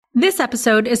This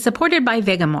episode is supported by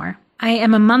Vegamour. I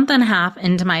am a month and a half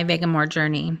into my Vegamour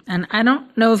journey, and I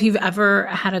don't know if you've ever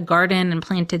had a garden and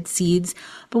planted seeds,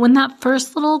 but when that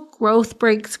first little growth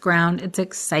breaks ground, it's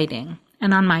exciting.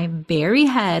 And on my very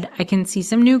head, I can see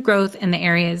some new growth in the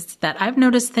areas that I've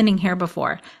noticed thinning hair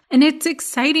before, and it's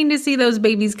exciting to see those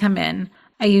babies come in.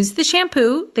 I use the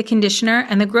shampoo, the conditioner,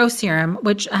 and the grow serum,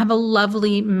 which have a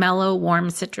lovely, mellow, warm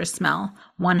citrus smell.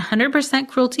 100%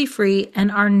 cruelty-free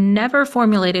and are never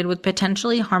formulated with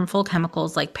potentially harmful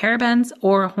chemicals like parabens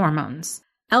or hormones.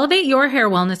 Elevate your hair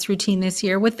wellness routine this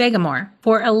year with Vegamour.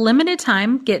 For a limited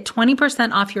time, get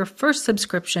 20% off your first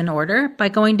subscription order by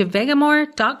going to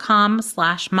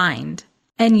vegamour.com/mind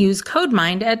and use code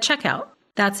MIND at checkout.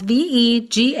 That's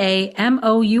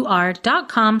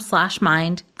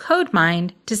vegamour.com/mind, code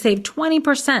MIND to save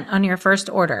 20% on your first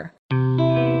order.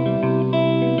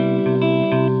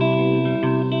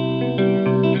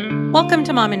 Welcome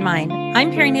to Mom in Mind.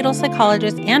 I'm perinatal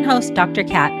psychologist and host Dr.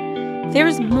 Kat.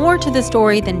 There's more to the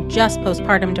story than just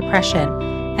postpartum depression,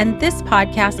 and this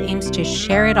podcast aims to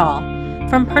share it all.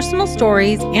 From personal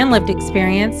stories and lived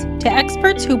experience to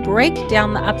experts who break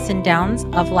down the ups and downs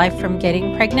of life from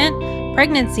getting pregnant,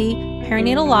 pregnancy,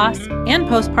 perinatal loss, and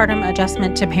postpartum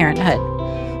adjustment to parenthood.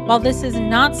 While this is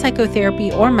not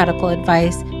psychotherapy or medical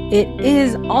advice, it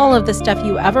is all of the stuff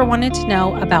you ever wanted to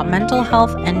know about mental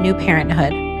health and new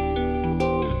parenthood.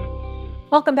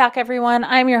 Welcome back, everyone.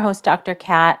 I'm your host, Dr.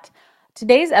 Kat.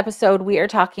 Today's episode, we are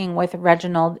talking with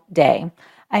Reginald Day.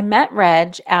 I met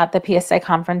Reg at the PSI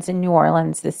conference in New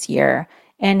Orleans this year,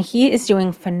 and he is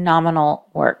doing phenomenal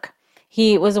work.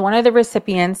 He was one of the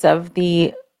recipients of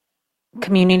the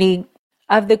community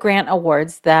of the grant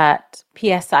awards that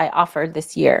PSI offered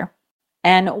this year.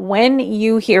 And when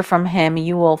you hear from him,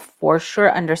 you will for sure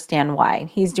understand why.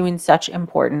 He's doing such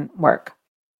important work.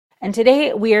 And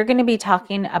today we are going to be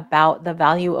talking about the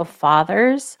value of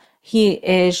fathers. He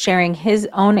is sharing his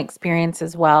own experience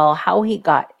as well, how he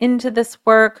got into this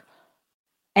work,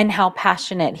 and how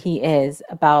passionate he is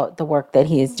about the work that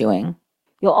he is doing.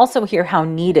 You'll also hear how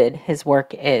needed his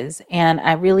work is. And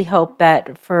I really hope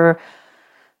that for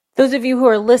those of you who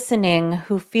are listening,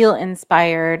 who feel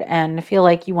inspired and feel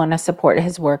like you want to support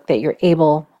his work, that you're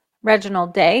able.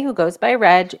 Reginald Day, who goes by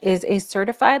Reg, is a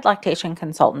certified lactation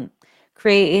consultant,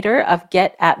 creator of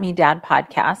Get At Me Dad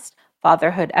podcast,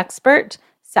 fatherhood expert,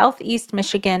 Southeast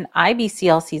Michigan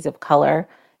IBCLCs of Color,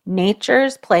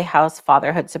 Nature's Playhouse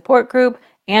Fatherhood Support Group,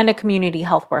 and a community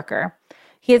health worker.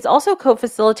 He has also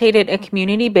co-facilitated a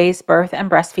community-based birth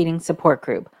and breastfeeding support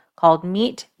group called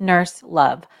Meet Nurse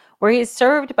Love, where he is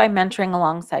served by mentoring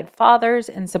alongside fathers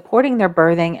and supporting their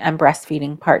birthing and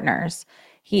breastfeeding partners.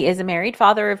 He is a married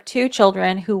father of 2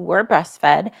 children who were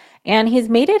breastfed, and he's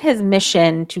made it his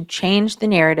mission to change the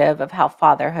narrative of how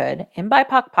fatherhood in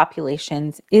BIPOC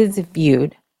populations is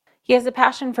viewed. He has a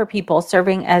passion for people,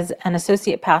 serving as an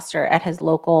associate pastor at his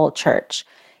local church.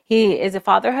 He is a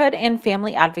fatherhood and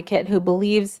family advocate who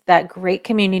believes that great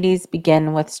communities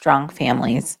begin with strong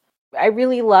families. I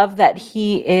really love that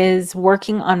he is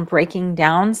working on breaking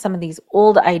down some of these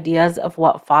old ideas of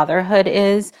what fatherhood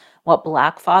is, what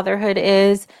Black fatherhood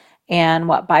is, and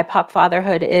what BIPOC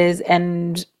fatherhood is,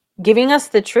 and giving us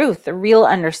the truth, the real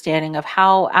understanding of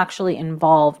how actually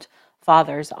involved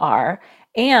fathers are,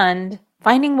 and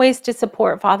finding ways to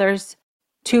support fathers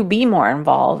to be more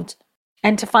involved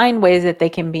and to find ways that they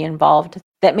can be involved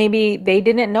that maybe they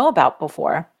didn't know about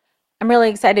before. I'm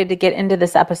really excited to get into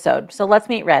this episode. So let's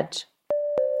meet Reg.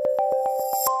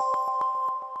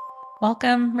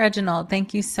 Welcome, Reginald.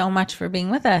 Thank you so much for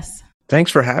being with us. Thanks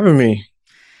for having me.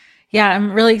 Yeah,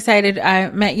 I'm really excited.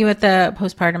 I met you at the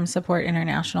Postpartum Support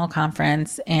International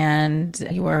Conference, and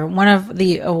you were one of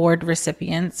the award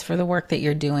recipients for the work that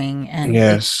you're doing. And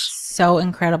yes, it's so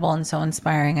incredible and so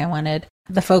inspiring. I wanted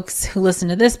the folks who listen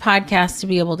to this podcast to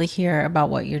be able to hear about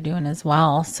what you're doing as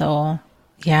well. So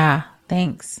yeah,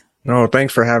 thanks. No,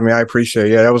 thanks for having me. I appreciate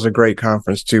it. Yeah, that was a great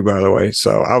conference too, by the way.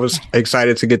 So I was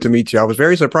excited to get to meet you. I was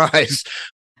very surprised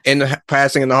in the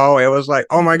passing in the hallway. I was like,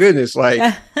 oh my goodness, like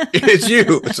it's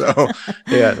you. So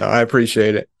yeah, no, I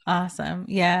appreciate it. Awesome.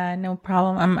 Yeah, no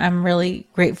problem. I'm really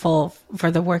grateful for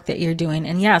the work that you're doing.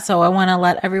 And yeah, so I want to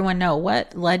let everyone know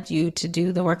what led you to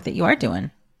do the work that you are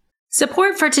doing.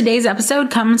 Support for today's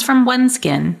episode comes from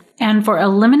OneSkin. And for a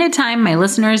limited time, my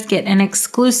listeners get an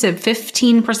exclusive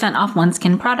 15% off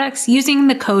OneSkin products using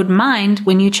the code MIND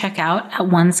when you check out at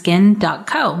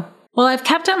oneskin.co. Well, I've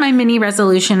kept up my mini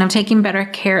resolution of taking better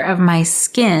care of my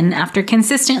skin after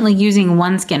consistently using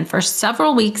OneSkin for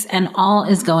several weeks, and all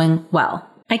is going well.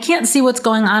 I can't see what's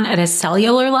going on at a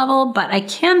cellular level, but I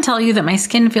can tell you that my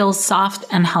skin feels soft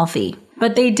and healthy.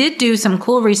 But they did do some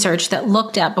cool research that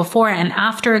looked at before and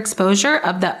after exposure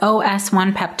of the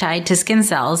OS1 peptide to skin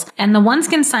cells. And the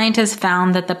OneSkin scientists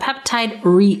found that the peptide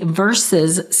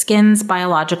reverses skin's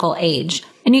biological age.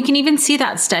 And you can even see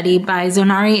that study by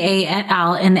Zonari A. et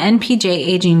al. In the NPJ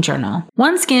Aging Journal.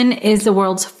 OneSkin is the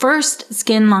world's first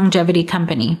skin longevity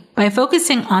company. By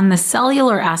focusing on the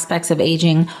cellular aspects of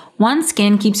aging,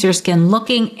 OneSkin keeps your skin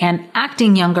looking and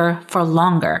acting younger for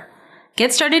longer.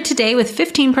 Get started today with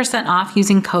 15% off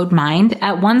using code MIND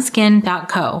at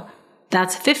oneskin.co.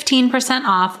 That's 15%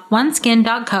 off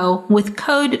oneskin.co with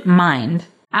code MIND.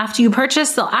 After you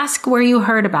purchase, they'll ask where you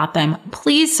heard about them.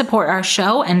 Please support our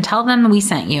show and tell them we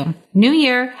sent you. New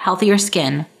year, healthier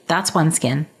skin. That's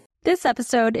OneSkin. This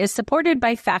episode is supported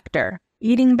by Factor.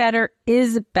 Eating better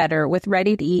is better with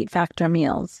ready-to-eat Factor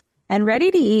meals. And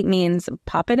ready-to-eat means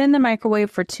pop it in the microwave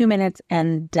for 2 minutes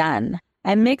and done.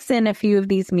 I mix in a few of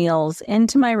these meals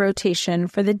into my rotation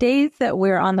for the days that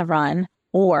we're on the run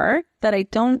or that I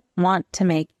don't want to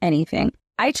make anything.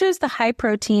 I chose the high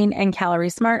protein and calorie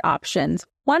smart options,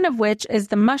 one of which is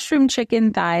the mushroom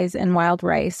chicken thighs and wild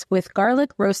rice with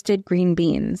garlic roasted green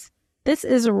beans. This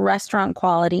is restaurant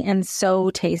quality and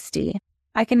so tasty.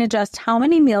 I can adjust how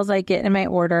many meals I get in my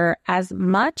order as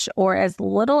much or as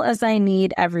little as I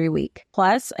need every week.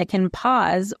 Plus, I can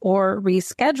pause or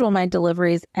reschedule my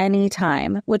deliveries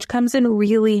anytime, which comes in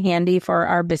really handy for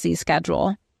our busy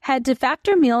schedule. Head to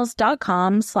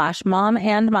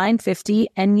factormeals.com/momandmind50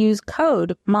 and use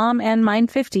code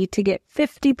momandmind50 to get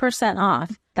 50%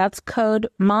 off. That's code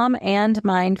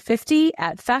momandmind50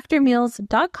 at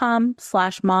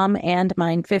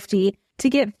factormeals.com/momandmind50 to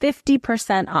get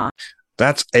 50% off.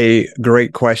 That's a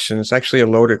great question. It's actually a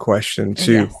loaded question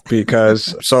too, yes.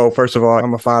 Because first of all,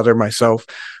 I'm a father myself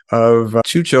of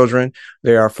 2 children.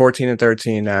 They are 14 and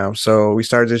 13 now. So we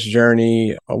started this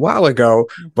journey a while ago,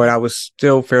 but I was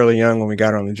still fairly young when we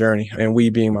got on the journey. And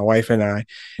we, being my wife and I,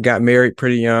 got married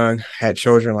pretty young, had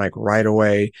children like right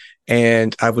away.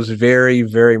 And I was very,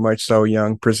 very much so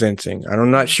young presenting.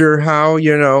 I'm not sure how,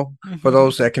 for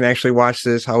those that can actually watch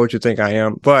this, how would you think I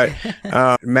am? But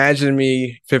imagine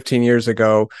me 15 years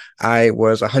ago, I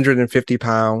was 150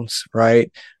 pounds, right?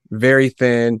 Very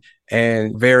thin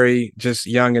and very just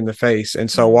young in the face. And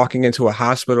so walking into a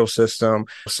hospital system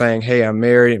saying, hey, I'm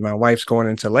married, my wife's going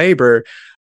into labor.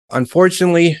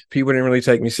 Unfortunately, people didn't really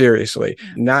take me seriously.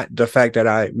 Not the fact that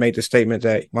I made the statement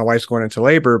that my wife's going into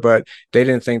labor, but they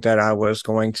didn't think that I was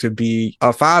going to be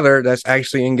a father that's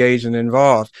actually engaged and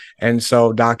involved. And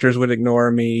so doctors would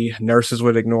ignore me, nurses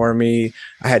would ignore me.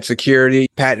 I had security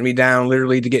patting me down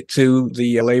literally to get to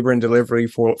the labor and delivery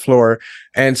floor.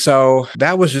 And so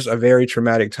that was just a very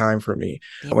traumatic time for me.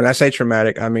 Yeah. When I say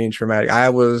traumatic, I mean traumatic.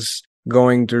 I was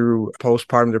going through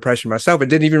postpartum depression myself and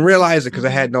didn't even realize it because I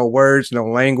had no words, no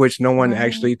language, no one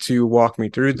actually to walk me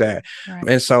through that. Right.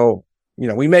 And so,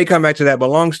 we may come back to that, but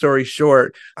long story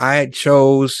short, I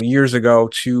chose years ago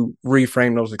to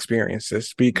reframe those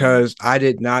experiences because I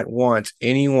did not want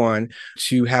anyone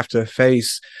to have to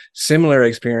face similar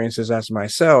experiences as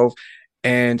myself.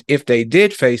 And if they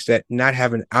did face that, not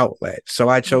have an outlet. So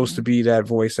I chose to be that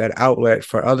voice, that outlet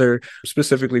for other,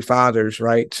 specifically fathers,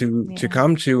 right, to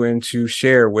come to and to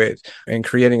share with, and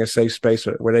creating a safe space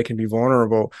where they can be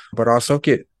vulnerable, but also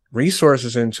get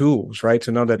resources and tools, right,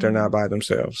 to know that they're not by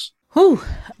themselves. Whew.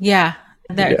 Yeah.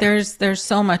 There's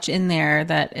so much in there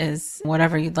that is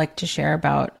whatever you'd like to share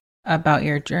about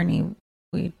your journey.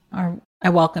 I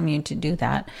welcome you to do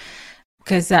that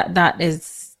because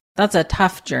that's a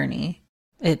tough journey.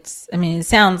 It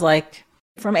sounds like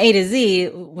from A to Z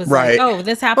was right. Like, oh,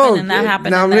 this happened and that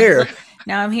happened. Now I'm here.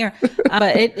 Now I'm here.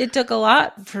 But it took a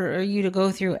lot for you to go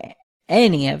through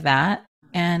any of that.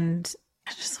 And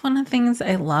just one of the things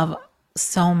I love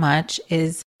so much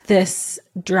is this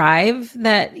drive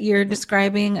that you're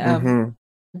describing of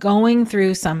going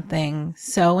through something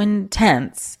so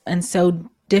intense and so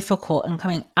difficult and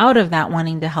coming out of that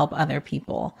wanting to help other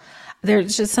people.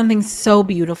 There's just something so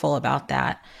beautiful about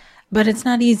that. But it's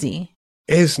not easy.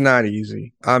 It's not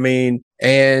easy.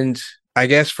 And I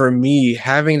guess for me,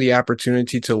 having the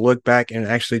opportunity to look back and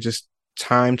actually just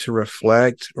time to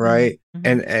reflect, right?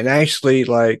 And actually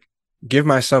like give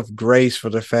myself grace for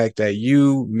the fact that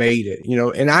you made it,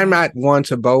 and I'm not one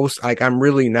to boast. Like I'm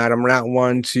really not. I'm not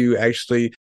one to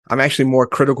I'm actually more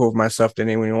critical of myself than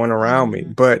anyone around me.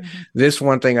 But this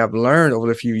one thing I've learned over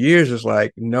the few years is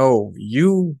like, no,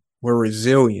 you were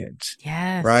resilient.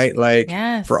 Yes. Right. Like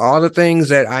for all the things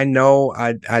that I know,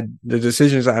 the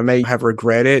decisions I may have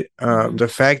regretted, the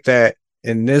fact that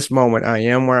in this moment, I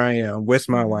am where I am with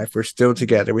my wife. We're still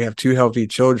together. We have 2 healthy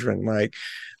children.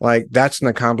 Like that's an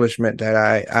accomplishment that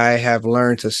I have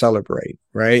learned to celebrate,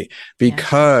 right?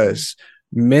 Because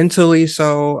mentally,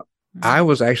 so I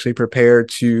was actually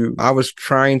I was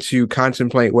trying to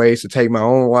contemplate ways to take my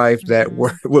own life that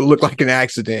would look like an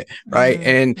accident, right?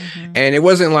 And it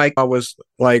wasn't like I was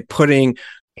like putting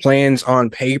plans on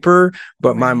paper,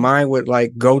 but my mind would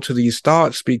like go to these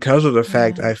thoughts because of the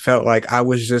fact I felt like I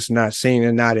was just not seen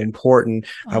and not important.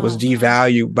 I was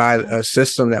devalued by a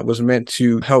system that was meant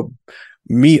to help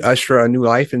me usher a new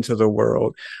life into the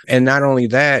world. And not only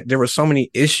that, there were so many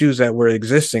issues that were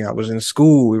existing. I was in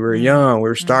school, we were young, we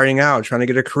were starting out, trying to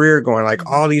get a career going, like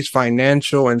all these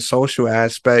financial and social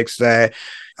aspects that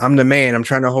I'm the man, I'm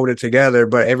trying to hold it together,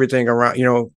 but everything around,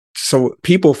 so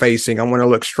people facing, I want to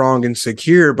look strong and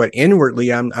secure, but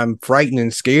inwardly I'm frightened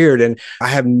and scared. And I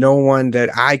have no one that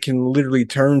I can literally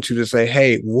turn to say,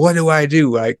 hey, what do I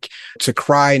do? Like to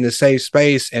cry in a safe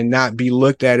space and not be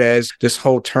looked at as this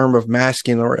whole term of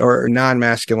masculine or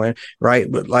non-masculine, right?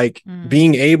 But like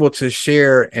being able to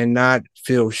share and not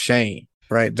feel shame,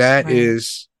 right? That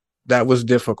was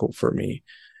difficult for me.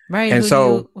 Right. And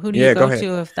who do you go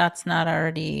to if that's not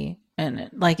already,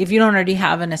 and like if you don't already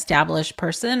have an established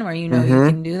person where you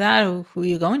can do that, who are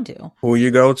you going to? Who you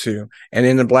go to. And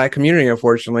in the Black community,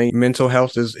 unfortunately, mental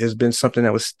health has been something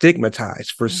that was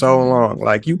stigmatized for so long.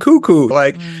 Like, you cuckoo.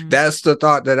 Like, that's the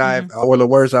thought that or the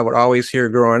words I would always hear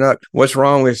growing up. What's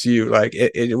wrong with you? Like,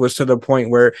 it was to the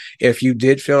point where if you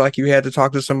did feel like you had to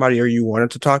talk to somebody or you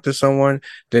wanted to talk to someone,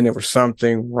 then there was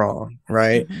something wrong,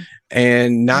 right?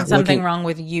 And something wrong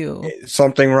with you.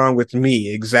 Something wrong with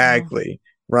me. Exactly.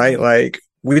 Right? Like,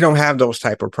 we don't have those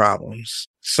type of problems.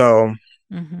 So,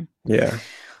 yeah.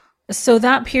 So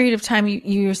that period of time,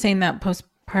 you were saying that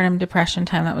postpartum depression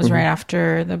time, that was right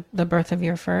after the birth of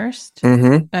your first?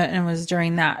 And it was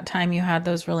during that time you had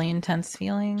those really intense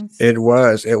feelings? It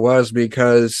was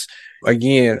because,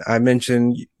 again, I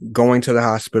mentioned going to the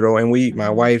hospital, and my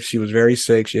wife, she was very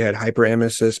sick. She had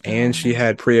hyperemesis and she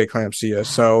had preeclampsia.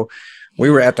 So we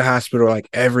were at the hospital like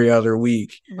every other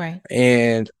week. Right.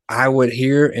 And I would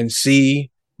hear and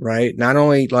see, right? Not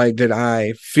only like did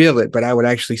I feel it, but I would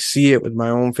actually see it with my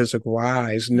own physical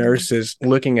eyes. Nurses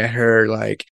looking at her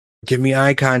like, give me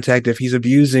eye contact if he's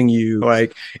abusing you.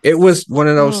 Like, it was one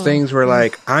of those things where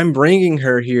like, I'm bringing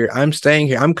her here. I'm staying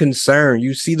here. I'm concerned.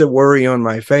 You see the worry on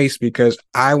my face because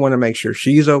I want to make sure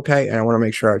she's okay. And I want to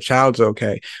make sure our child's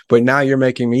okay. But now you're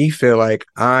making me feel like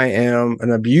I am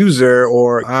an abuser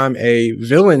or I'm a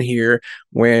villain here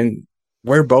when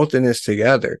we're both in this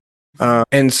together.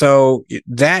 And so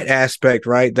that aspect,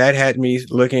 right, that had me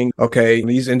looking, okay,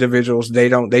 these individuals,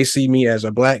 they see me as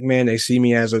a Black man, they see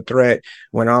me as a threat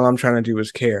when all I'm trying to do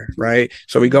is care, right?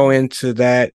 So we go into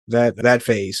that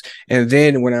phase. And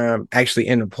then when I'm actually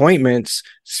in appointments,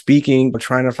 speaking,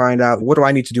 trying to find out, what do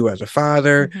I need to do as a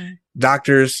father?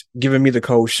 Doctors giving me the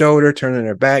cold shoulder, turning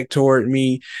their back toward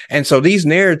me. And so these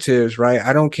narratives, right,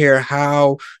 I don't care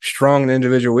how strong an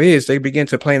individual is, they begin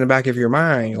to play in the back of your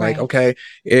mind. Like, okay,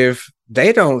 if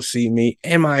they don't see me,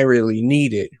 am I really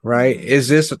needed? Right? Is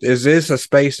this a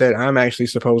space that I'm actually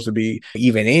supposed to be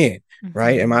even in?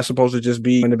 Right? Am I supposed to just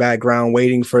be in the background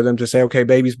waiting for them to say, okay,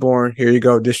 baby's born, here you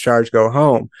go, discharge, go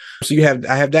home? So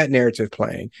I have that narrative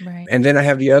playing. Right. And then I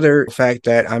have the other fact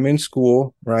that I'm in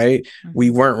school, right? We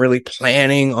weren't really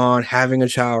planning on having a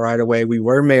child right away. We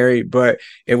were married, but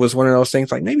it was one of those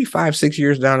things like maybe 5-6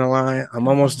 years down the line, I'm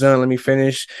almost done, let me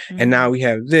finish. And now we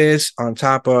have this on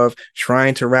top of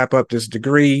trying to wrap up this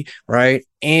degree, right?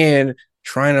 And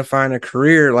trying to find a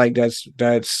career like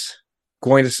that's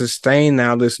going to sustain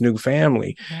now this new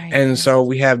family. Right. And so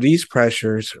we have these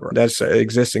pressures that's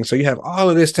existing. So you have all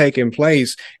of this taking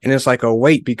place and it's like a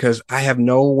weight because I have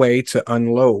no way to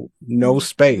unload, no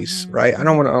space, right? I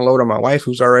don't want to unload on my wife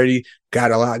who's already got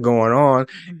a lot going on.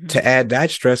 To add that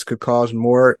stress could cause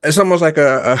more. It's almost like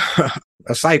a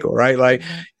cycle, right? Like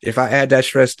if I add that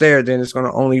stress there, then it's going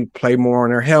to only play more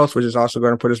on her health, which is also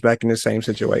going to put us back in the same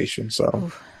situation.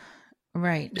 So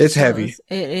right. It's heavy.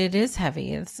 It is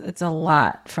heavy. It's a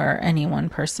lot for any one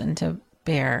person to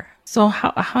bear. So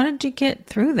how did you get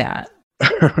through that?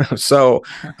 So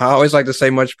I always like to say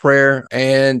much prayer,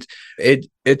 and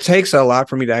it takes a lot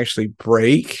for me to actually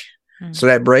break. So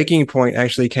that breaking point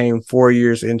actually came 4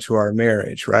 years into our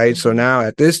marriage, right? So now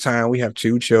at this time we have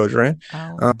 2 children.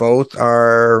 Both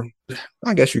are,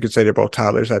 I guess you could say they're both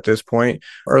toddlers at this point,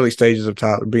 early stages of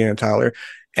being a toddler.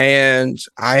 And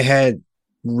I had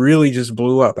really just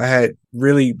blew up. I had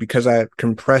really, because I had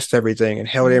compressed everything and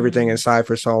held everything inside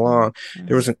for so long,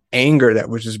 there was an anger that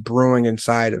was just brewing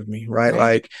inside of me, right?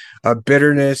 Like a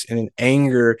bitterness and an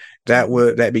anger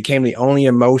that became the only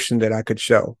emotion that I could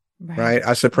show. Right.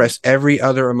 I suppressed every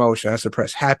other emotion. I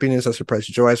suppressed happiness. I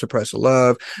suppressed joy. I suppressed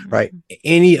love. Right.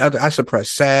 I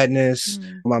suppressed sadness.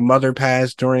 My mother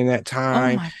passed during that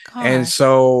time. Oh my God. And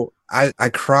so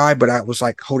I cried, but I was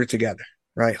like, hold it together.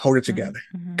 Right. Hold it together.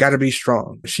 Got to be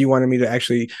strong. She wanted me to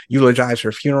actually eulogize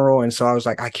her funeral. And so I was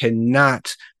like, I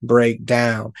cannot break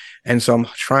down. And so I'm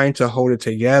trying to hold it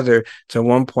together. To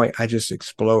one point, I just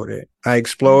exploded. I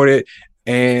exploded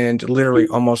and literally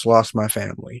almost lost my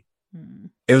family.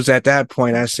 It was at that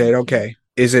point I said, okay,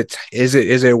 is it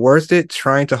worth it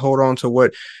trying to hold on to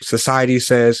what society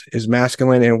says is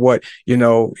masculine and what,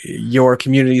 your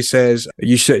community says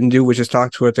you shouldn't do, which is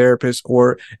talk to a therapist?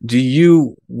 Or do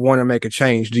you want to make a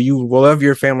change? Do you love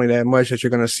your family that much that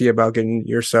you're going to see about getting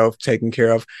yourself taken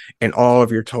care of and all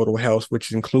of your total health,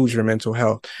 which includes your mental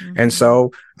health? And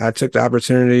so I took the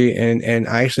opportunity and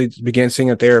I actually began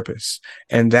seeing a therapist.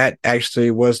 And that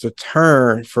actually was the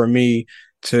turn for me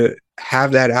to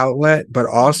have that outlet, but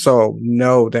also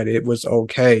know that it was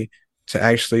okay to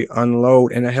actually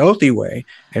unload in a healthy way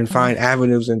and find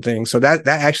avenues and things. So that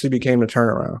actually became the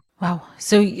turnaround. Wow.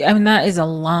 So, I mean, that is a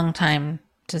long time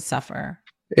to suffer.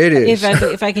 It is.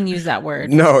 If I can use that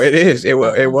word. No, it is. It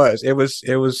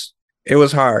was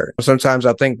hard. Sometimes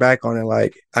I think back on it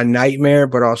like a nightmare,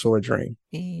 but also a dream.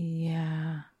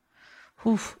 Yeah.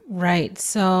 Oof, right.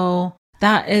 So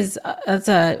that's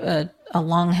a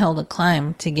long hill to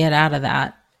climb to get out of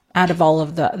that, out of all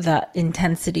of the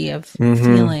intensity of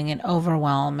feeling and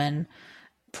overwhelm and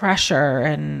pressure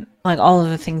and like all of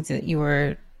the things that you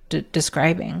were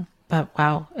describing. But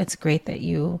wow, it's great that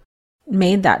you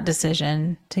made that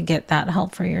decision to get that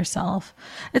help for yourself.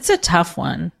 It's a tough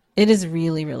one. It is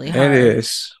really, really hard. It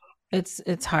is.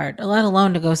 It's hard, let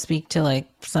alone to go speak to like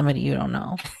somebody you don't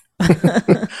know.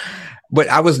 But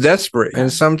I was desperate,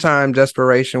 and sometimes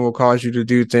desperation will cause you to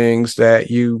do things that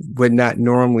you would not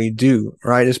normally do,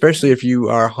 right? Especially if you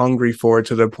are hungry for it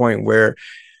to the point where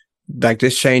like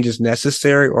this change is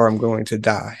necessary or I'm going to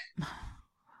die.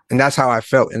 And that's how I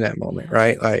felt in that moment,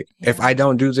 right? Like if I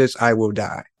don't do this, I will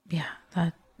die. Yeah,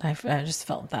 that I just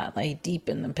felt that like deep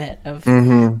in the pit of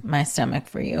my stomach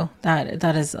for you.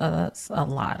 That's a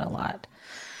lot.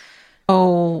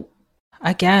 Oh,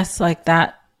 I guess like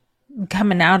that.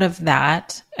 Coming out of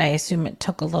that, I assume it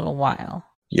took a little while.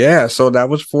 Yeah. So that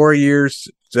was 4 years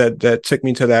that took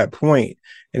me to that point.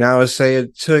 And I would say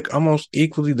it took almost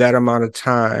equally that amount of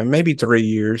time, maybe 3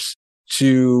 years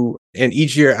and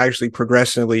each year actually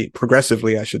progressively,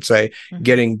 I should say,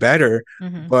 getting better.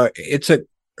 But it took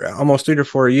almost 3 to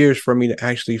 4 years for me to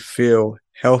actually feel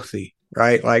healthy,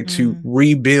 right? Like to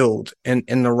rebuild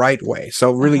in the right way.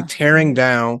 So really tearing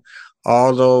down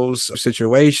all those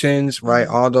situations, right?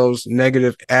 All those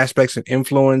negative aspects and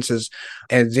influences,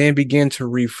 and then begin to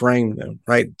reframe them,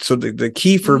 right? So the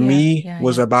key for me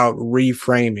was about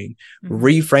reframing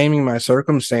my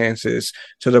circumstances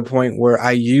to the point where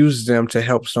I use them to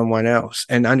help someone else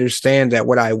and understand that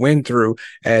what I went through,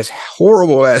 as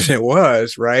horrible as it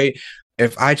was, right?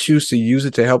 If I choose to use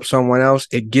it to help someone else,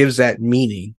 it gives that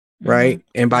meaning. Right.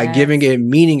 And by giving it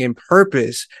meaning and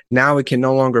purpose, now it can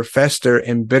no longer fester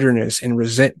in bitterness and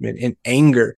resentment and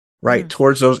anger, right,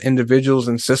 towards those individuals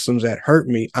and systems that hurt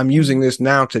me. I'm using this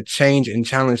now to change and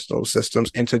challenge those systems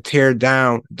and to tear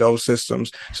down those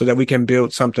systems so that we can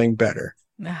build something better.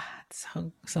 It's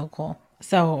so cool.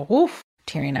 So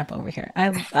tearing up over here.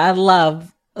 I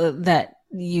love that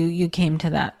you came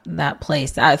to that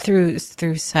place through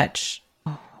such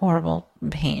horrible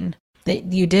pain.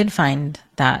 That you did find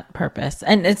that purpose.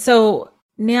 And so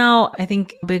now I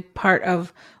think a big part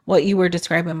of what you were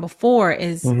describing before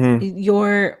is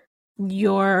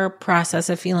your process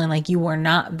of feeling like you were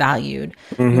not valued,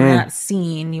 you were not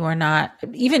seen, you were not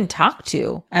even talked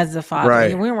to as the father.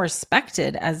 Right. You weren't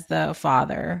respected as the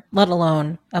father, let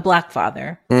alone a Black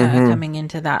father coming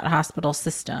into that hospital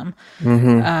system.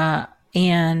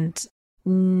 And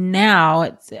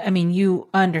now you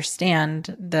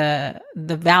understand the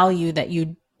value that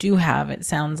you do have, it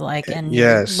sounds like, and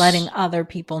letting other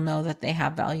people know that they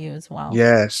have value as well.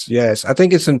 Yes. I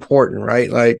think it's important, right?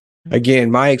 Like,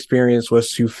 again, my experience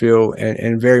was to feel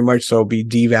and very much so be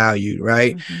devalued,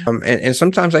 right? And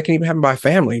sometimes I can even happen by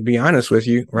family, to be honest with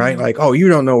you, right? Like, oh, you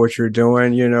don't know what you're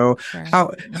doing,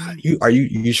 how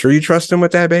you sure you trust him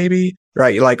with that baby?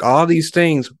 Right. Like all these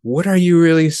things, what are you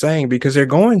really saying? Because they're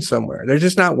going somewhere. They're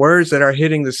just not words that are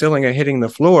hitting the ceiling and hitting the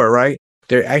floor, right?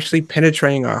 They're actually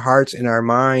penetrating our hearts and our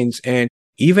minds. And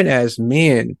even as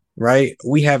men, right?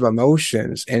 We have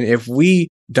emotions. And if we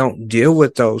don't deal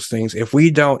with those things, if we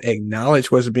don't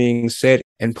acknowledge what's being said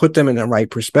and put them in the right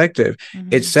perspective,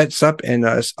 it sets up in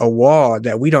us a wall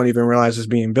that we don't even realize is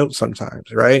being built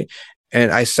sometimes, right?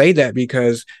 And I say that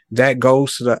because that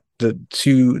goes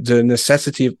to the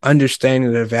necessity of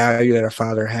understanding the value that a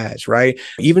father has, right?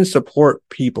 Even support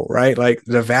people, right? Like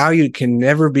the value can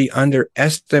never be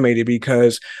underestimated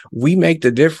because we make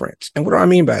the difference. And what do I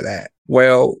mean by that?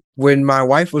 Well, when my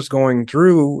wife was going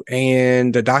through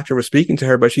and the doctor was speaking to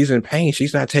her, but she's in pain,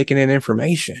 she's not taking in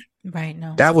information. Right.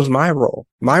 No. That was my role.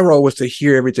 My role was to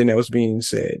hear everything that was being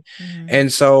said.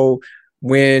 And so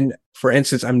when, for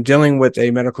instance, I'm dealing with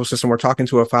a medical system, we're talking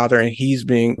to a father and he's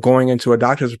going into a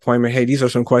doctor's appointment. Hey, these are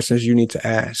some questions you need to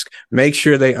ask. Make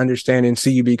sure they understand and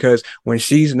see you, because when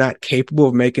she's not capable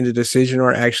of making the decision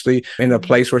or actually in a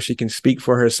place where she can speak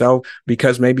for herself,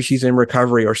 because maybe she's in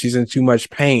recovery or she's in too much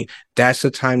pain, that's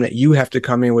the time that you have to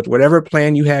come in with whatever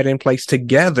plan you had in place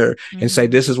together and say,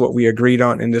 this is what we agreed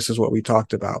on and this is what we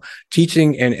talked about.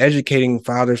 Teaching and educating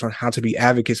fathers on how to be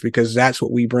advocates, because that's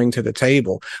what we bring to the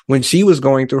table. When she was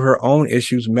going through her own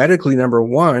issues medically, number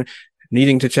one,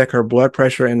 needing to check her blood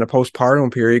pressure in the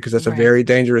postpartum period, because that's a very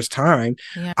dangerous time.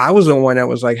 I was the one that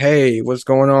was like, hey, what's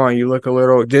going on? You look a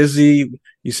little dizzy.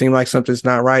 You seem like something's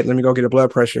not right. Let me go get a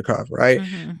blood pressure cuff, right?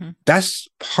 That's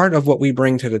part of what we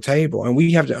bring to the table. And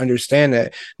we have to understand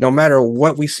that no matter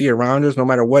what we see around us, no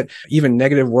matter what even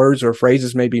negative words or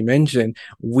phrases may be mentioned,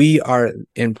 we are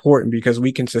important because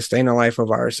we can sustain the life of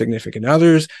our significant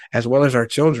others as well as our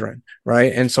children,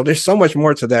 right? And so there's so much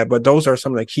more to that, but those are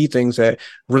some of the key things that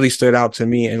really stood out to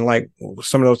me, and like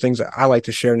some of those things that I like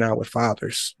to share now with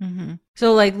fathers.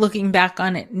 So like looking back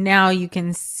on it now, you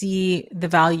can see the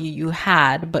value you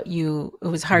had, but it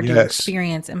was hard to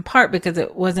experience, in part because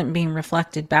it wasn't being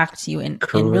reflected back to you in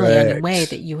really any way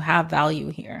that you have value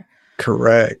here.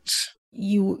 Correct.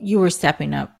 You were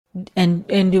stepping up and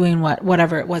doing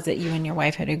whatever it was that you and your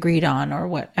wife had agreed on, or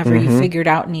whatever you figured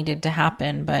out needed to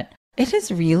happen. But it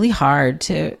is really hard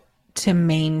to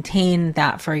maintain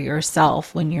that for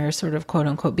yourself when you're sort of quote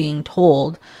unquote being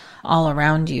told all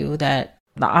around you that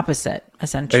the opposite,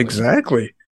 essentially.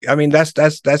 Exactly. I mean, that's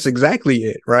exactly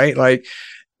it, right? Like,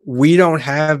 we don't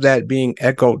have that being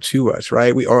echoed to us,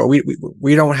 right? We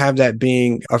don't have that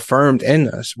being affirmed in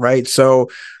us, right? So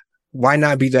why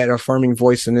not be that affirming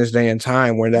voice in this day and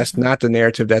time where that's not the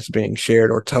narrative that's being shared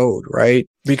or told, right?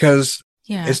 Because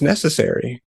it's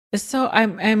necessary. So I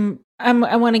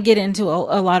want to get into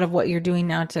a lot of what you're doing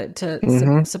now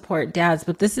to support dads,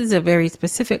 but this is a very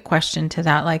specific question to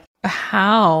that. Like,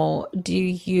 how do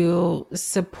you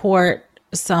support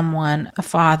someone, a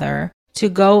father, to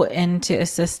go into a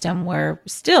system where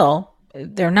still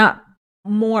they're not,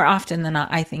 more often than not,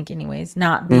 I think anyways,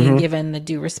 not being given the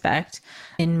due respect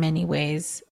in many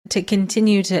ways, to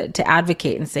continue to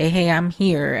advocate and say, hey, I'm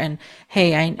here. And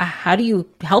hey, how do you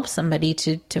help somebody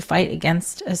to fight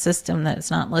against a system that's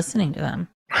not listening to them?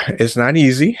 It's not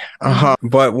easy.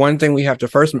 But one thing we have to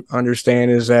first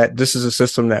understand is that this is a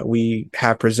system that we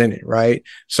have presented, right?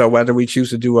 So whether we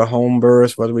choose to do a home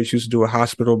birth, whether we choose to do a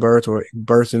hospital birth or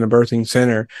birth in a birthing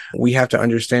center, we have to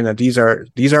understand that these are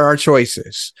our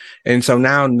choices. And so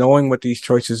now, knowing what these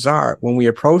choices are, when we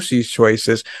approach these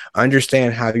choices,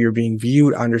 understand how you're being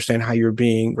viewed, understand how you're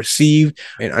being received,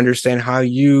 and understand how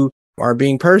you are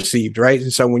being perceived, right?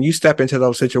 And so when you step into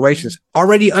those situations,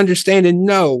 already understand and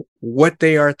know what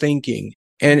they are thinking.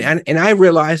 And I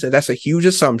realize that that's a huge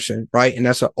assumption, right? And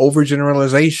that's an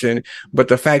overgeneralization, but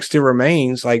the fact still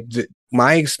remains, like,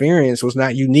 my experience was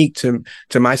not unique to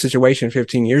my situation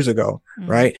 15 years ago,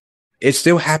 right? It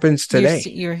still happens today.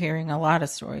 You're hearing a lot of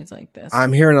stories like this.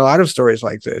 I'm hearing a lot of stories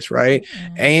like this, right?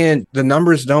 And the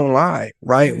numbers don't lie,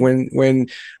 right? When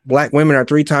Black women are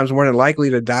 3 times more than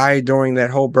likely to die during that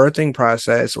whole birthing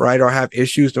process, right? Or have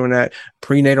issues during that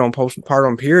prenatal and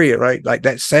postpartum period, right? Like,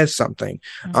 that says something.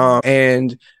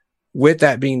 And with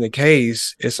that being the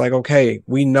case, it's like, okay,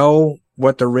 we know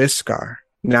what the risks are.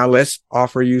 Now let's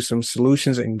offer you some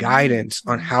solutions and guidance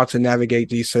on how to navigate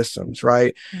these systems,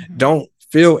 right? Don't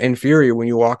feel inferior when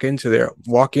you walk into there.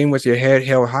 Walk in with your head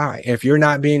held high. If you're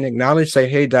not being acknowledged, say,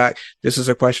 hey, doc, this is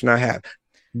a question I have.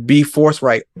 Be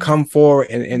forthright, come forward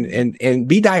and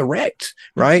be direct,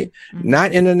 right?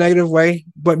 Not in a negative way,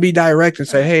 but be direct and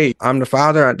say, hey, I'm the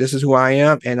father. This is who I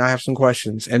am. And I have some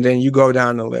questions. And then you go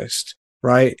down the list,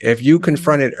 right? If you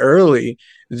confront it early,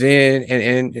 then,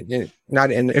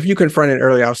 if you confront it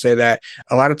early, I'll say that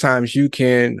a lot of times you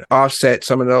can offset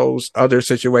some of those other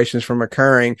situations from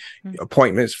occurring,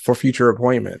 appointments for future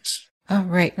appointments. Oh,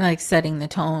 right. Like setting the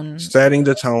tone. Setting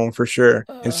the tone for sure.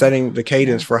 And setting the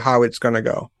cadence for how it's going to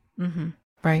go.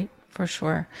 Right. for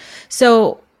sure.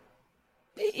 So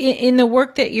in the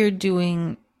work that you're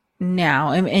doing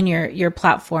now in your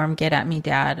platform, Get at Me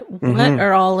Dad, what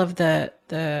are all of the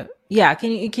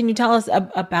can you tell us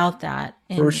about that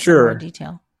in For some more sure.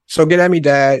 detail? So Get At Me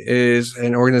Dad is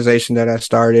an organization that I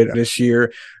started this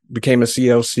year, became a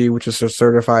CLC, which is a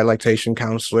certified lactation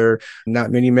counselor.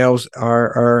 Not many males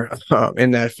are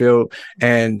in that field,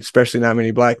 and especially not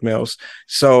many Black males.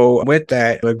 So with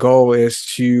that, the goal is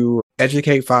to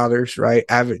educate fathers, right?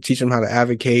 Teach them how to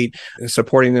advocate and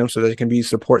supporting them so that they can be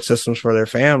support systems for their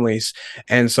families.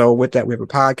 And so with that, we have a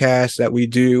podcast that we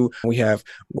do. We have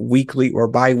weekly or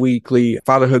bi-weekly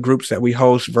fatherhood groups that we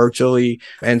host virtually.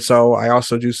 And so I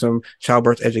also do some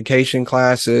childbirth education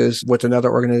classes with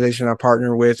another organization I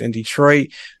partner with in Detroit.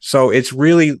 So it's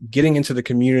really getting into the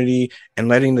community and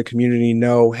letting the community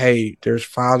know, hey, there's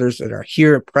fathers that are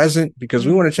here present, because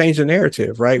we want to change the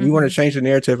narrative, right? We want to change the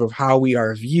narrative of how we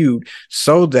are viewed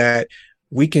so that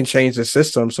we can change the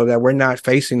system so that we're not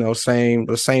facing the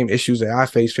same issues that I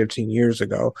faced 15 years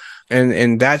ago.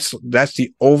 And that's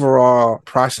the overall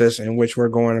process in which we're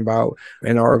going about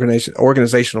in our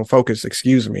organizational focus,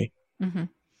 excuse me. Mm-hmm.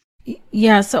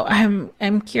 Yeah, so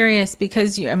I'm curious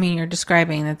because you're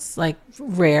describing it's like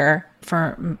rare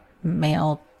for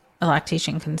male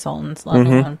lactation consultants, let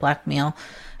alone Black male.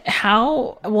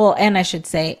 And I should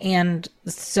say, and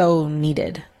so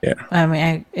needed. Yeah. I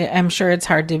mean, I'm sure it's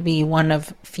hard to be one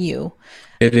of few.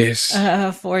 It is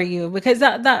for you, because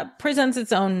that presents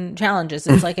its own challenges.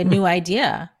 It's like a new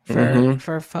idea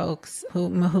for folks who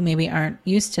maybe aren't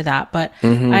used to that. But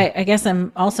I guess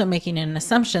I'm also making an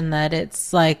assumption that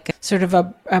it's like sort of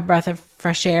a breath of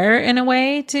fresh air in a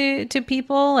way to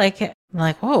people. Like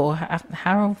whoa,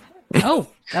 how? Oh,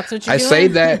 that's what you're doing?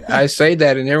 I say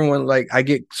that, and everyone, like, I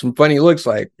get some funny looks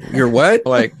like, you're what?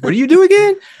 Like, what do you do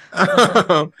again?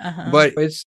 But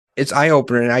it's eye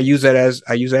opening. And I use that as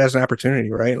an opportunity,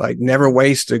 right? Like, never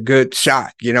waste a good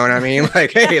shot. You know what I mean?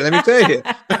 Like, hey, let me tell you.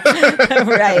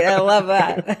 Right. I love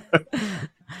that.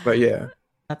 But yeah.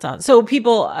 That's awesome. So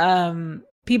people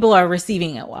are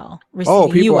receiving it well.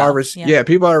 People are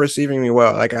receiving me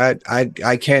well. Like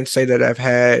I can't say that I've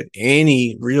had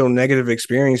any real negative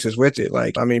experiences with it.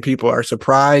 Like, I mean, people are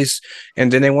surprised,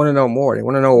 and then they want to know more. They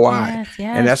want to know why.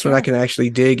 Yes, and that's when I can actually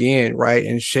dig in, right,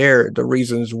 and share the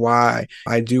reasons why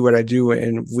I do what I do,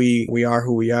 and we are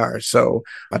who we are. So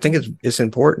I think it's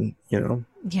important, you know.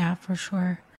 Yeah, for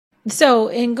sure. So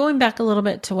in going back a little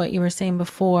bit to what you were saying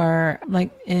before,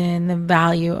 like in the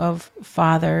value of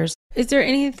fathers, is there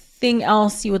anything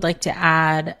else you would like to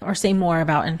add or say more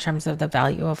about in terms of the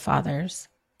value of fathers?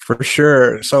 For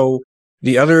sure. So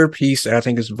the other piece that I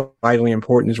think is vitally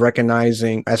important is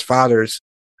recognizing, as fathers,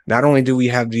 not only do we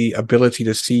have the ability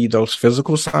to see those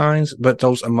physical signs, but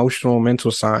those emotional,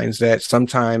 mental signs that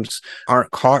sometimes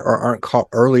aren't caught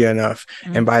early enough.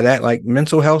 And by that, like,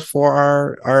 mental health for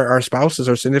our spouses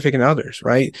or significant others,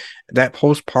 right? That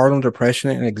postpartum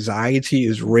depression and anxiety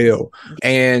is real.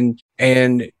 And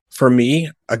for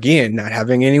me, again, not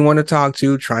having anyone to talk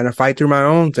to, trying to fight through my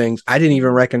own things, I didn't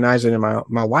even recognize it in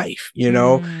my wife, you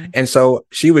know? And so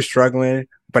she was struggling,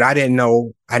 but I didn't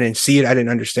know, I didn't see it, I didn't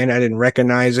understand it, I didn't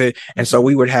recognize it. And so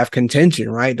we would have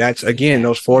contention, right? That's, again,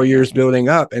 those 4 years building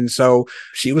up. And so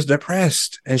she was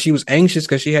depressed and she was anxious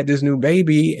because she had this new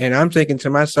baby. And I'm thinking to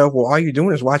myself, well, all you're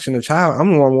doing is watching the child.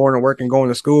 I'm the one more to work and going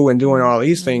to school and doing all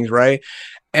these things, right?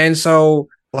 And so,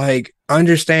 like,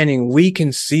 understanding we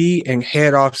can see and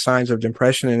head off signs of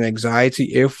depression and anxiety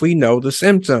if we know the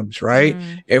symptoms, right?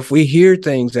 If we hear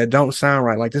things that don't sound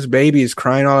right, like, this baby is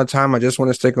crying all the time, I just want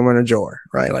to stick them in a drawer,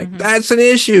 right? Like, that's an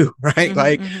issue, right?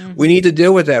 Like, we need to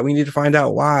deal with that. We need to find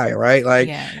out why, right? Like,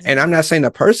 and I'm not saying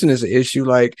the person is the issue,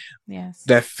 like,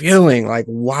 that feeling, like,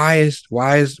 why is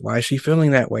she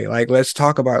feeling that way? Like, let's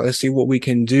talk about it. Let's see what we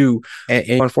can do.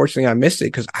 And unfortunately, I missed it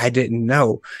because I didn't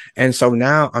know. And so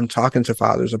now I'm talking to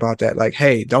fathers about that. Like,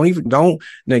 hey, don't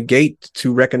negate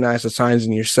to recognize the signs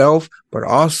in yourself, but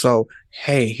also,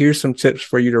 hey, here's some tips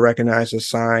for you to recognize the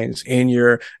signs in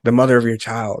the mother of your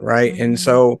child, right? And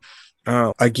so,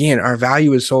 again, our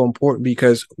value is so important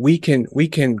because we can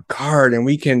guard and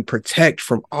we can protect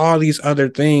from all these other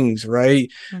things,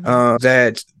 right?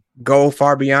 That go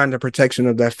far beyond the protection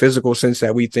of that physical sense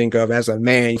that we think of as a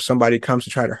man. If somebody comes to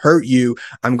try to hurt you,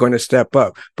 I'm going to step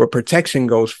up. But protection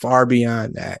goes far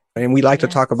beyond that. And we like to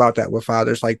talk about that with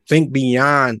fathers, like, think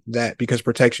beyond that, because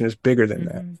protection is bigger than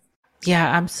that. Yeah,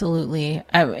 absolutely.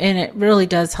 And it really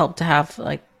does help to have,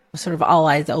 like, sort of all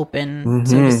eyes open,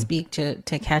 so to speak, to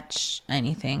catch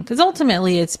anything. Because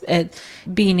ultimately it's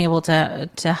being able to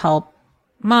help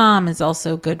mom is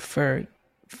also good for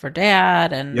for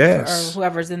dad and or Yes.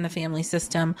 whoever's in the family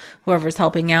system, whoever's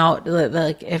helping out,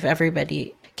 like if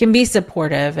everybody can be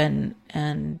supportive and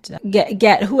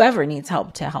get whoever needs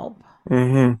help to help.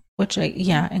 Mm-hmm. Which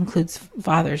includes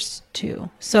fathers too.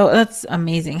 So that's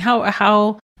amazing.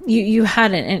 How you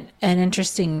had an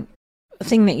interesting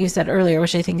thing that you said earlier,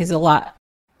 which I think is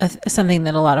something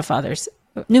that a lot of fathers,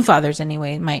 new fathers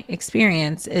anyway, might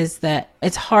experience, is that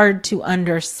it's hard to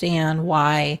understand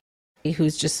why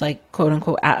who's just like quote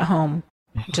unquote at home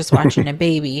just watching a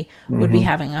baby would be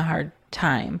having a hard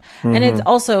time. And it's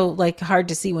also like hard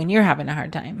to see when you're having a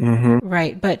hard time.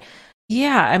 Right. But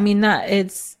yeah, I mean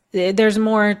there's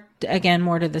more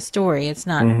to the story. It's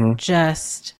not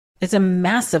just, it's a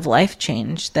massive life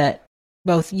change that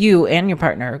both you and your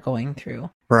partner are going through.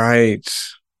 Right.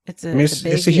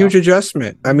 It's a huge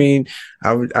adjustment. I mean,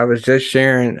 I was just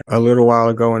sharing a little while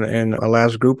ago in a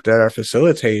last group that I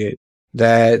facilitated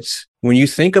that when you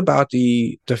think about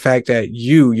the fact that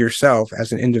you yourself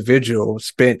as an individual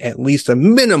spent at least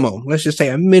let's just say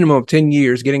a minimum of 10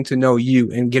 years getting to know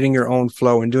you and getting your own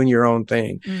flow and doing your own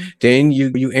thing. Then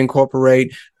you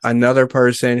incorporate another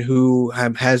person who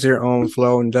has their own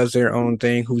flow and does their own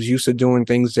thing, who's used to doing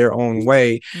things their own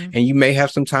way. And you may have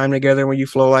some time together when you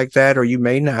flow like that, or you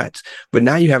may not. But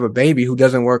now you have a baby who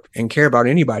doesn't work and care about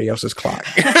anybody else's clock.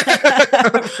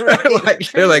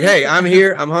 They're like, hey, I'm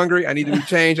here. I'm hungry. I need to be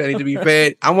changed. I need to be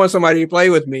fed. I want somebody to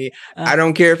play with me. I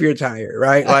don't care if you're tired,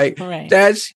 right? Like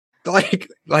that's like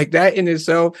that in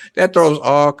itself, that throws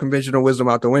all conventional wisdom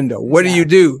out the window. What do you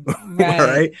do?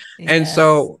 Right. And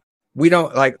so we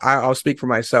don't I'll speak for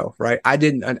myself, right? I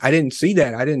didn't see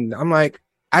that. I'm like,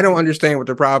 I don't understand what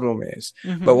the problem is.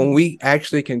 But when we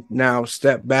actually can now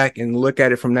step back and look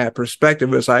at it from that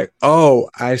perspective, it's like, oh,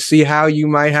 I see how you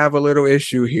might have a little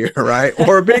issue here, right?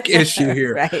 Or a big issue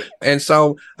here. Right. And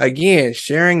so again,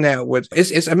 sharing that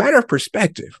it's a matter of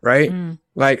perspective, right?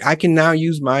 Like I can now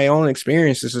use my own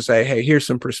experiences to say, hey, here's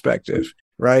some perspective.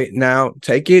 Right now,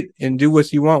 take it and do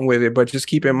what you want with it. But just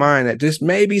keep in mind that this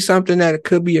may be something that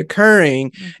could be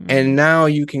occurring. And now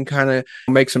you can kind of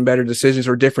make some better decisions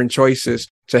or different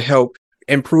choices to help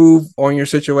improve on your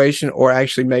situation or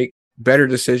actually make better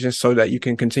decisions so that you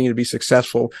can continue to be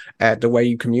successful at the way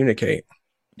you communicate.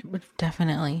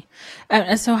 Definitely.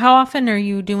 So how often are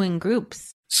you doing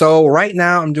groups? So right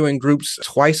now I'm doing groups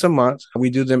twice a month. We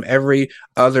do them every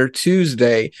other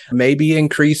Tuesday, maybe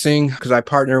increasing because I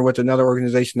partner with another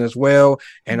organization as well.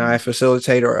 And I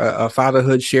facilitate a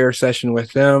fatherhood share session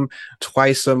with them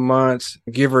twice a month,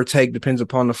 give or take, depends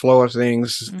upon the flow of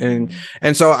things. And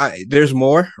so there's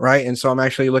more, right? And so I'm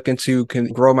actually looking to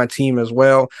grow my team as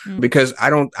well, because I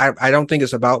don't think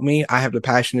it's about me. I have the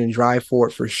passion and drive for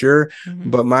it for sure.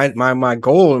 But my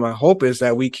goal and my hope is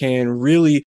that we can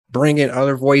really bring in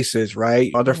other voices,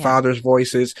 right? Other fathers'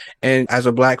 voices. And as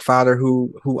a Black father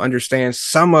who understands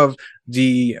some of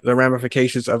the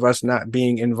ramifications of us not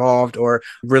being involved or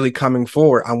really coming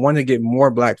forward, I want to get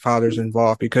more Black fathers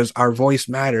involved because our voice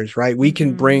matters, right? We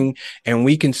can bring and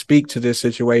we can speak to this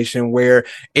situation where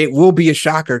it will be a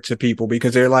shocker to people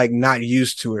because they're like not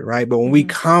used to it, right? But when we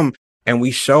come and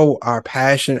we show our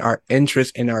passion, our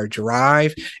interest, and our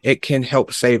drive, it can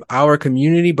help save our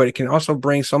community, but it can also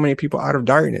bring so many people out of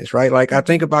darkness, right? Like I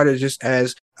think about it just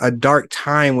as a dark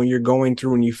time when you're going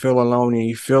through and you feel alone and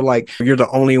you feel like you're the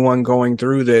only one going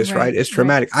through this, right? It's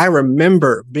traumatic. I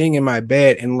remember being in my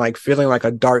bed and like feeling like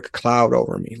a dark cloud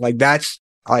over me. Like that's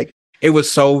like, it was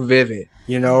so vivid,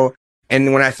 you know?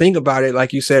 And when I think about it,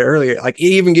 like you said earlier, like it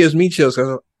even gives me chills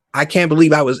because I can't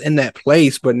believe I was in that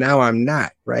place, but now I'm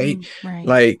not, right?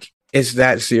 Like it's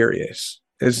that serious.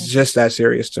 It's just that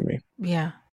serious to me.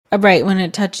 Yeah. Right. When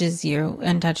it touches you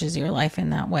and touches your life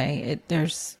in that way,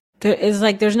 there's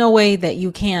no way that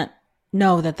you can't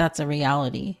know that that's a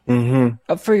reality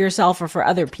for yourself or for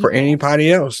other people. For anybody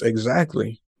else.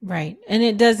 Exactly. Right. And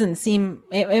it doesn't seem,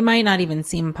 it might not even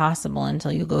seem possible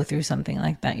until you go through something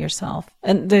like that yourself.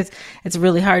 And it's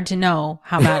really hard to know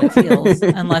how bad it feels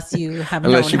unless you have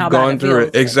known how bad it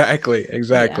feels.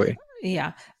 Exactly.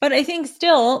 Yeah. But I think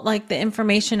still like the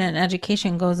information and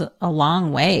education goes a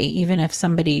long way, even if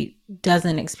somebody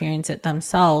doesn't experience it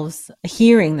themselves,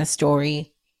 hearing the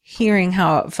story, hearing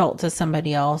how it felt to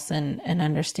somebody else and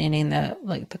understanding the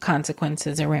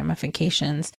consequences or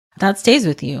ramifications. That stays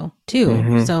with you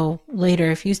too. So later,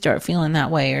 if you start feeling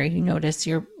that way or you notice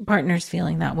your partner's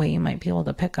feeling that way, you might be able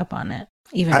to pick up on it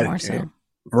even more so.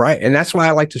 Right. And that's why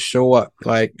I like to show up.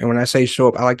 Like, and when I say show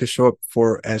up, I like to show up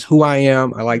for as who I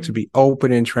am. I like to be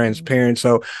open and transparent.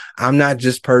 So I'm not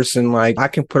just person like I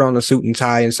can put on a suit and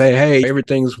tie and say, hey,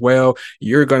 everything's well,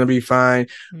 you're going to be fine.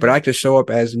 But I like to show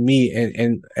up as me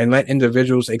and let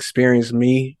individuals experience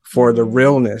me for the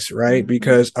realness, right?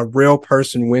 Because a real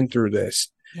person went through this.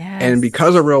 Yes. And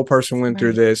because a real person went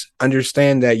through this,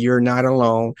 understand that you're not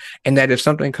alone, and that if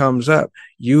something comes up,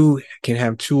 you can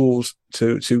have tools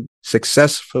to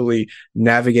successfully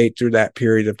navigate through that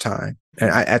period of time.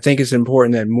 And I think it's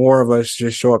important that more of us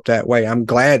just show up that way. I'm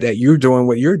glad that you're doing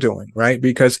what you're doing, right?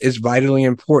 Because it's vitally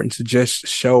important to just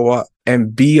show up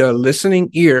and be a listening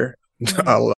ear,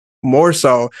 more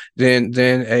so than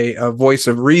a voice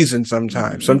of reason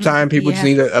sometimes. Sometimes people just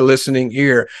need a listening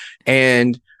ear.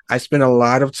 And I spend a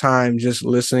lot of time just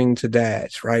listening to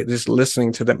dads, right? Just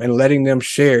listening to them and letting them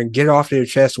share and get off their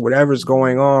chest whatever's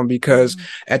going on, because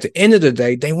at the end of the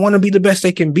day, they want to be the best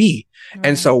they can be. Right.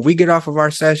 And so we get off of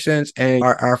our sessions and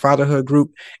our fatherhood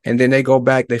group, and then they go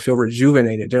back, they feel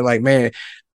rejuvenated. They're like, man,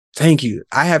 thank you.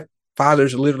 I have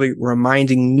fathers literally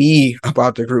reminding me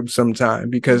about the group sometime,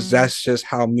 because that's just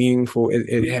how meaningful it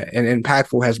and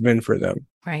impactful has been for them.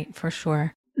 Right, for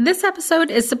sure. This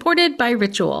episode is supported by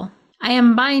Ritual. I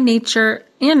am by nature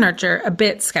and nurture a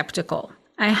bit skeptical.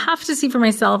 I have to see for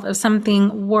myself if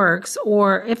something works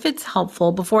or if it's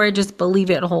helpful before I just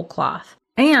believe it whole cloth.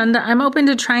 And I'm open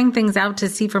to trying things out to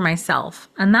see for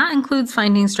myself, and that includes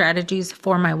finding strategies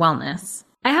for my wellness.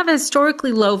 I have a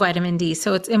historically low vitamin D,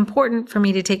 so it's important for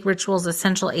me to take Ritual's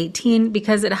Essential 18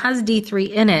 because it has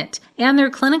D3 in it, and their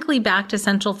clinically backed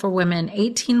Essential for Women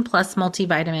 18 Plus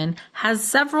multivitamin has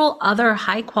several other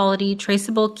high-quality,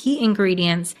 traceable key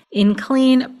ingredients in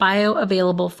clean,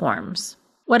 bioavailable forms.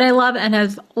 What I love and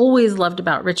have always loved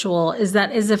about Ritual is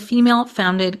that it's a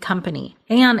female-founded company,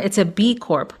 and it's a B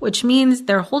Corp, which means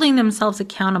they're holding themselves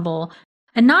accountable,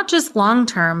 and not just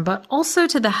long-term, but also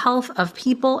to the health of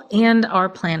people and our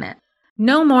planet.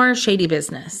 No more shady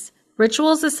business.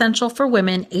 Ritual's Essential for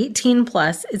Women 18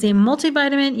 Plus is a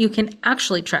multivitamin you can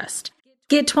actually trust.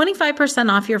 Get 25%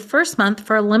 off your first month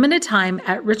for a limited time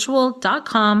at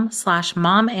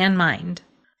ritual.com/momandmind.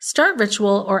 Start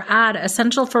Ritual or add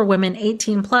Essential for Women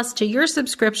 18 Plus to your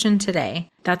subscription today.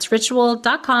 That's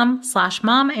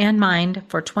ritual.com/momandmind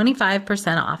for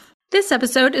 25% off. This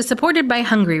episode is supported by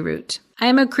Hungryroot. I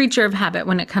am a creature of habit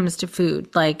when it comes to food.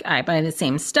 Like, I buy the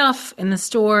same stuff in the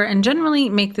store and generally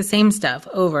make the same stuff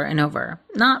over and over.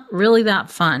 Not really that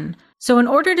fun. So in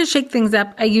order to shake things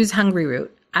up, I use Hungryroot.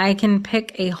 I can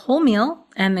pick a whole meal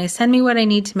and they send me what I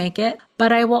need to make it,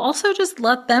 but I will also just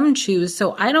let them choose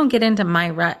so I don't get into my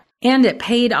rut. And it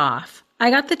paid off. I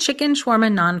got the chicken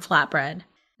shawarma non-flatbread.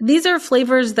 These are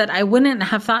flavors that I wouldn't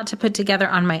have thought to put together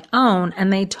on my own,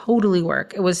 and they totally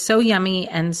work. It was so yummy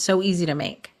and so easy to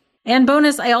make. And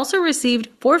bonus, I also received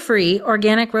for free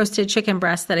organic roasted chicken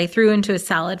breast that I threw into a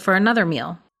salad for another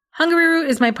meal. Hungryroot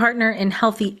is my partner in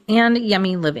healthy and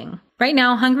yummy living. Right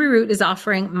now, Hungryroot is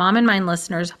offering Mom and Mind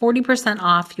listeners 40%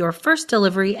 off your first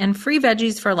delivery and free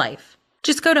veggies for life.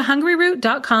 Just go to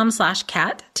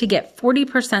hungryroot.com/cat to get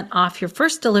 40% off your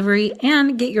first delivery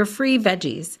and get your free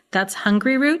veggies. That's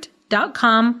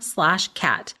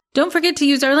hungryroot.com/cat. Don't forget to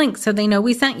use our link so they know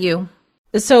we sent you.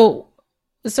 So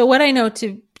what I know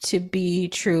to be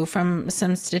true from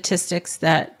some statistics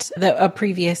that a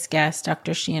previous guest,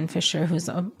 Dr. Sheehan Fisher, who's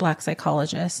a Black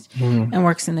psychologist and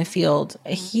works in the field,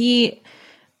 he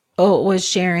was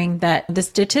sharing that the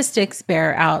statistics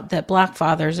bear out that Black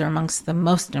fathers are amongst the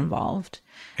most involved.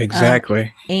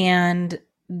 Exactly. But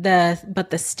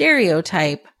the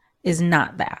stereotype is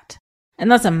not that.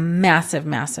 And that's a massive,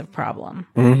 massive problem.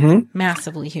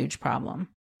 Massively huge problem.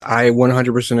 I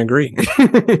 100% agree.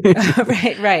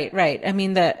 Right. I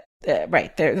mean,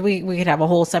 we could have a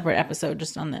whole separate episode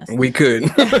just on this. We could.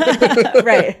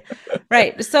 Right.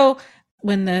 So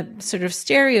when the sort of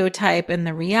stereotype and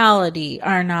the reality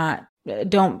are not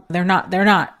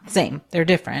same. They're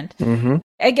different.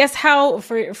 I guess how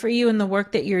for you in the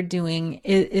work that you're doing,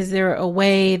 is there a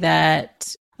way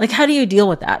that, like, how do you deal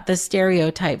with that? The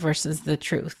stereotype versus the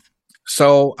truth?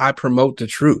 So I promote the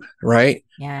truth, right?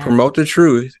 Yeah. Promote the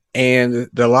truth, and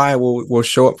the lie will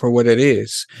show up for what it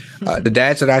is. The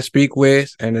dads that I speak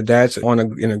with and the dads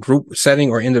in a group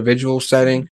setting or individual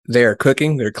setting, they're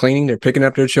cooking, they're cleaning, they're picking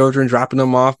up their children, dropping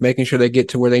them off, making sure they get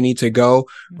to where they need to go,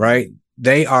 right?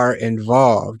 They are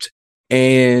involved.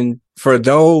 And for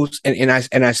those, and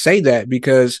I say that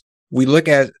because we look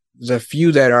at the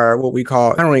few that are what we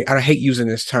call, I hate using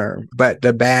this term, but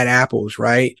the bad apples,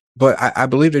 right? But I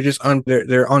believe they're just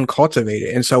they're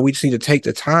uncultivated. And so we just need to take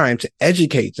the time to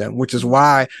educate them, which is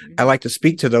why I like to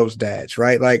speak to those dads,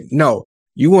 right? Like, no,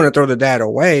 You want to throw the dad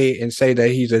away and say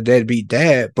that he's a deadbeat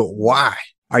dad, but why?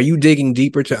 Are you digging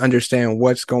deeper to understand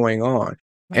what's going on?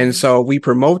 Right. And so we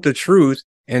promote the truth,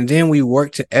 and then we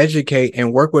work to educate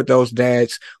and work with those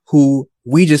dads who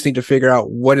we just need to figure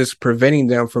out what is preventing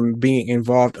them from being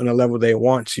involved on the level they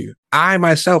want to. I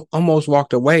myself almost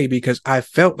walked away because I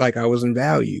felt like I wasn't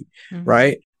valued,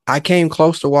 right? I came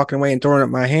close to walking away and throwing up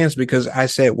my hands because I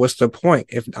said, what's the point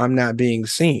if I'm not being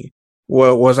seen?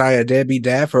 Well, was I a deadbeat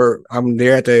dad for I'm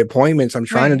there at the appointments? I'm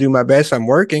trying to do my best. I'm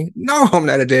working. No, I'm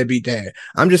not a deadbeat dad.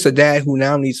 I'm just a dad who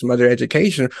now needs some other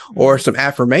education or some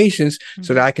affirmations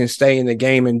so that I can stay in the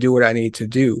game and do what I need to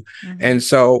do. And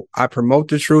so I promote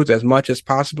the truth as much as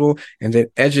possible and then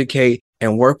educate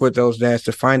and work with those dads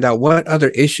to find out what other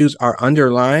issues are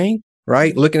underlying,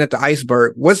 right? Looking at the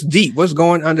iceberg, what's deep, what's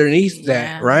going underneath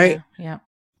that, right? Yeah.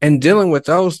 And dealing with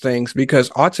those things,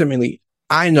 because ultimately,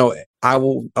 I know I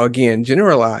will, again,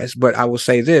 generalize, but I will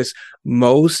say this,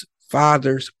 most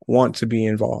fathers want to be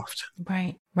involved.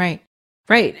 Right.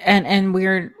 And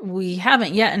we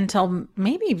haven't yet until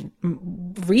maybe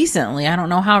recently, I don't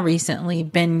know how recently,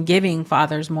 been giving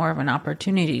fathers more of an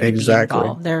opportunity to be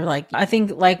involved. They're like, I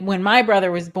think like when my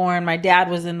brother was born, my dad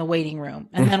was in the waiting room.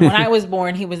 And then when I was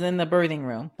born, he was in the birthing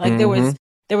room. Like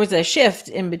there was a shift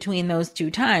in between those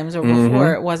two times, or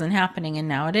before it wasn't happening and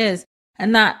now it is.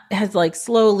 And that has like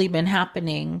slowly been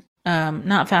happening,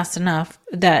 not fast enough,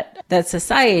 that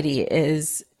society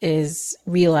is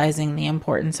realizing the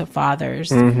importance of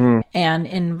fathers and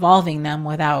involving them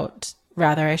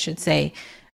I should say,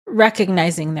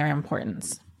 recognizing their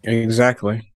importance.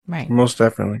 Exactly. Right. Most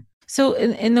definitely. So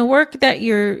in the work that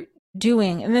you're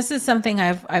doing, and this is something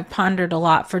I've pondered a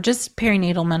lot for just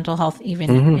perinatal mental health,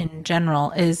 even in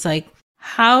general, is like,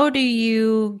 how do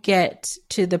you get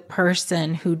to the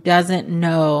person who doesn't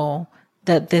know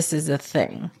that this is a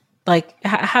thing? Like,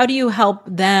 how do you help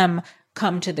them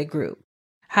come to the group?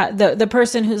 The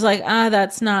person who's like,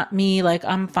 that's not me. Like,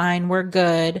 I'm fine. We're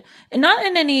good. And not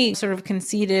in any sort of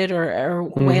conceited or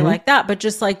way like that, but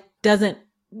just like doesn't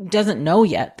know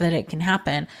yet that it can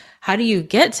happen. How do you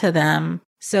get to them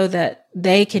so that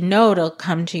they can know to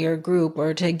come to your group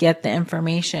or to get the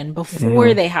information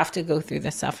before they have to go through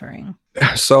the suffering?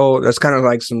 So that's kind of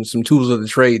like some tools of the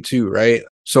trade too, right?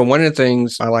 So one of the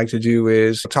things I like to do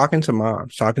is talking to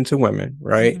moms, talking to women,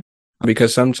 right?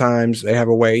 Because sometimes they have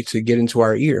a way to get into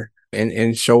our ear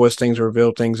and show us things,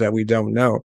 reveal things that we don't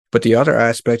know. But the other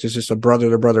aspect is just a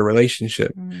brother-to-brother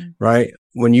relationship, right?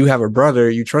 When you have a brother,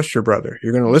 you trust your brother.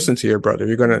 You're going to listen to your brother.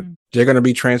 They're going to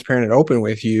be transparent and open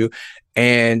with you.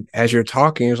 And as you're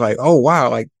talking, it's like, oh, wow,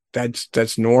 like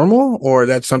that's normal, or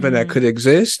that's something that could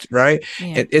exist, right?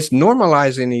 Yeah. It's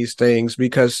normalizing these things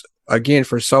because, again,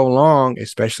 for so long,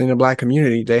 especially in the Black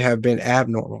community, they have been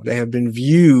abnormal. They have been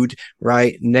viewed,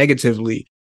 right, negatively.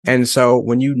 And so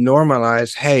when you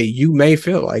normalize, hey, you may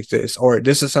feel like this, or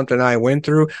this is something I went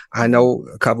through. I know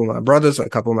a couple of my brothers, a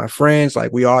couple of my friends,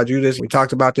 like we all do this. We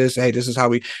talked about this. Hey, this is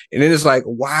how and then it's like,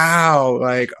 wow,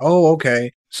 like, oh,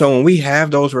 okay. So when we have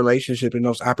those relationships and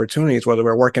those opportunities, whether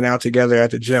we're working out together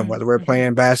at the gym, whether we're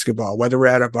playing basketball, whether we're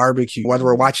at a barbecue, whether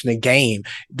we're watching a game,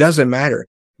 it doesn't matter.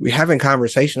 We're having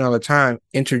conversation all the time,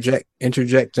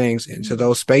 interject things into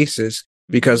those spaces,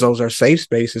 because those are safe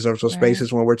spaces, or those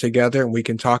spaces when we're together and we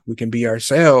can talk, we can be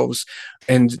ourselves.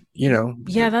 And,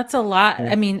 Yeah, that's a lot.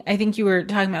 I mean, I think you were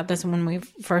talking about this when we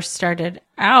first started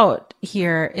out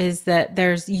here, is that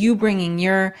there's you bringing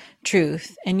your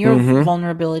truth and your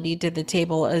vulnerability to the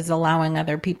table is allowing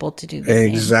other people to do the same.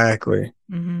 Exactly.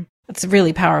 It's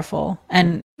really powerful.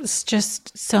 And it's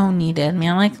just so needed,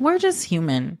 man. Like, we're just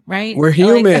human, right? We're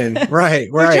human. Like,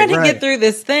 right. We're trying to get through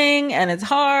this thing, and it's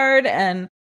hard, and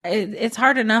it's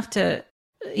hard enough to,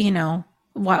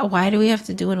 why do we have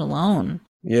to do it alone?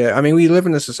 Yeah. I mean, we live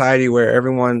in a society where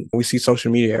we see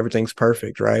social media, everything's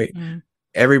perfect, right?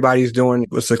 Everybody's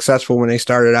was successful when they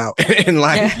started out in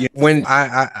life. Yeah. When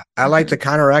I like to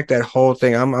counteract that whole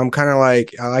thing. I'm kind of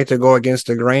like, I like to go against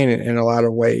the grain in a lot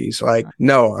of ways. Like,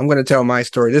 no, I'm going to tell my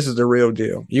story. This is the real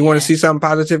deal. You want to see something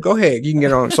positive? Go ahead. You can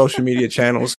get on social media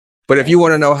channels. But if you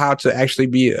want to know how to actually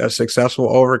be a successful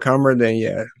overcomer,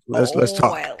 then let's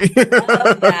talk. I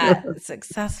love that.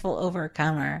 Successful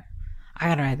overcomer. I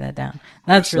gotta write that down.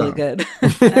 That's really good.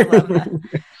 I love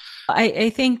that. I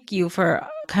thank you for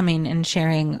coming and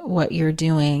sharing what you're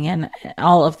doing and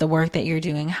all of the work that you're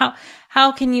doing.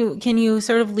 How can you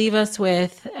sort of leave us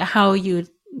with how your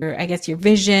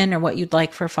vision or what you'd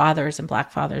like for fathers and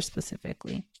Black fathers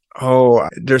specifically? Oh,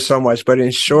 there's so much, but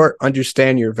in short,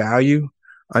 understand your value.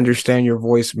 Understand your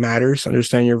voice matters.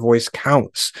 Understand your voice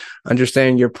counts.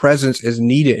 Understand your presence is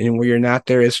needed, and when you're not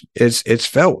there, it's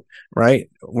felt, right?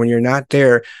 When you're not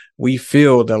there, we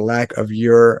feel the lack of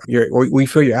we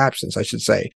feel your absence, I should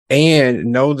say. And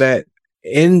know that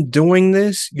in doing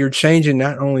this, you're changing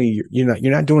not only,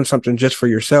 you're not doing something just for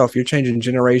yourself, you're changing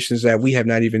generations that we have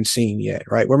not even seen yet,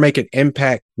 right? We're making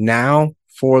impact now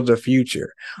for the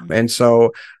future. Mm-hmm. And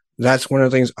so that's one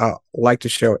of the things I like to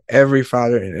show every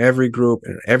father in every group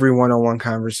and every one-on-one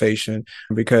conversation,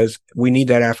 because we need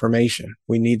that affirmation.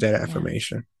 We need that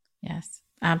affirmation. Yes,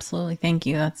 absolutely. Thank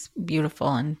you. That's beautiful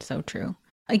and so true.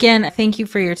 Again, thank you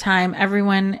for your time.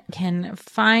 Everyone can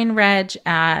find Reg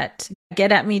at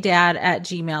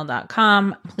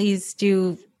getatmedad@gmail.com. Please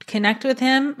do connect with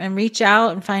him and reach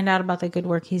out and find out about the good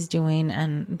work he's doing.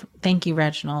 And thank you,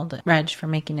 Reg, for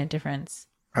making a difference.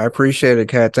 I appreciate it,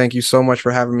 Kat. Thank you so much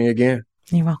for having me again.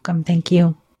 You're welcome. Thank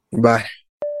you. Bye.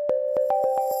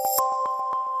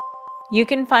 You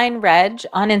can find Reg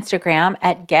on Instagram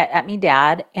at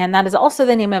getatmedad, and that is also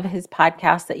the name of his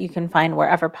podcast that you can find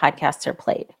wherever podcasts are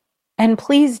played. And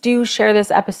please do share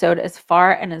this episode as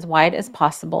far and as wide as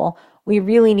possible. We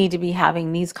really need to be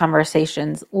having these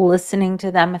conversations, listening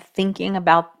to them, thinking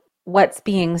about what's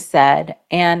being said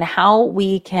and how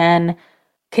we can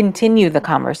continue the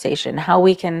conversation, how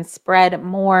we can spread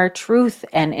more truth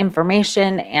and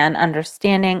information and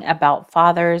understanding about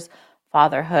fathers,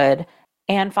 fatherhood,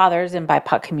 and fathers in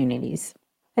BIPOC communities.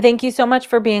 I thank you so much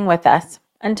for being with us.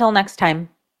 Until next time.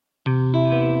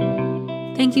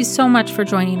 Thank you so much for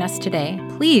joining us today.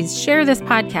 Please share this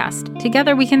podcast.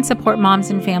 Together we can support moms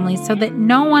and families so that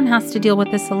no one has to deal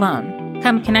with this alone.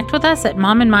 Come connect with us at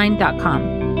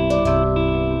momandmind.com.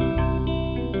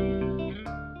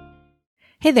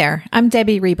 Hey there, I'm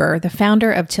Debbie Reber, the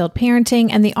founder of Tilt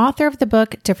Parenting and the author of the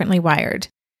book Differently Wired.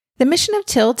 The mission of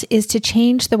Tilt is to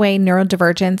change the way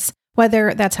neurodivergence,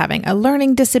 whether that's having a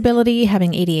learning disability,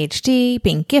 having ADHD,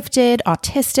 being gifted,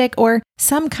 autistic, or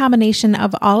some combination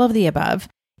of all of the above,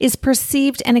 is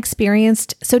perceived and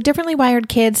experienced so differently wired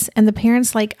kids and the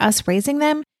parents like us raising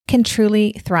them can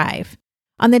truly thrive.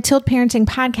 On the Tilt Parenting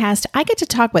podcast, I get to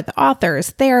talk with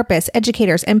authors, therapists,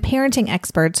 educators, and parenting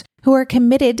experts who are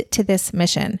committed to this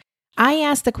mission. I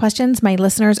ask the questions my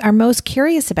listeners are most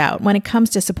curious about when it comes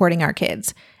to supporting our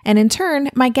kids. And in turn,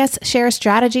 my guests share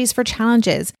strategies for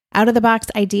challenges, out-of-the-box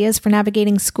ideas for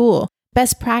navigating school,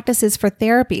 best practices for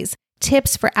therapies,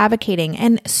 tips for advocating,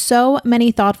 and so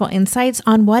many thoughtful insights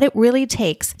on what it really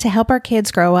takes to help our kids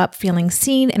grow up feeling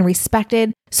seen and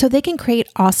respected so they can create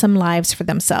awesome lives for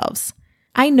themselves.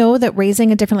 I know that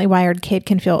raising a differently wired kid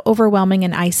can feel overwhelming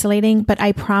and isolating, but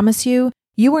I promise you,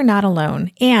 you are not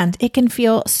alone, and it can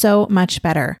feel so much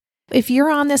better. If you're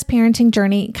on this parenting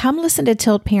journey, come listen to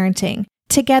Tilt Parenting.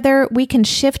 Together, we can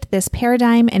shift this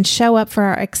paradigm and show up for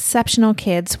our exceptional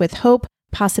kids with hope,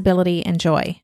 possibility, and joy.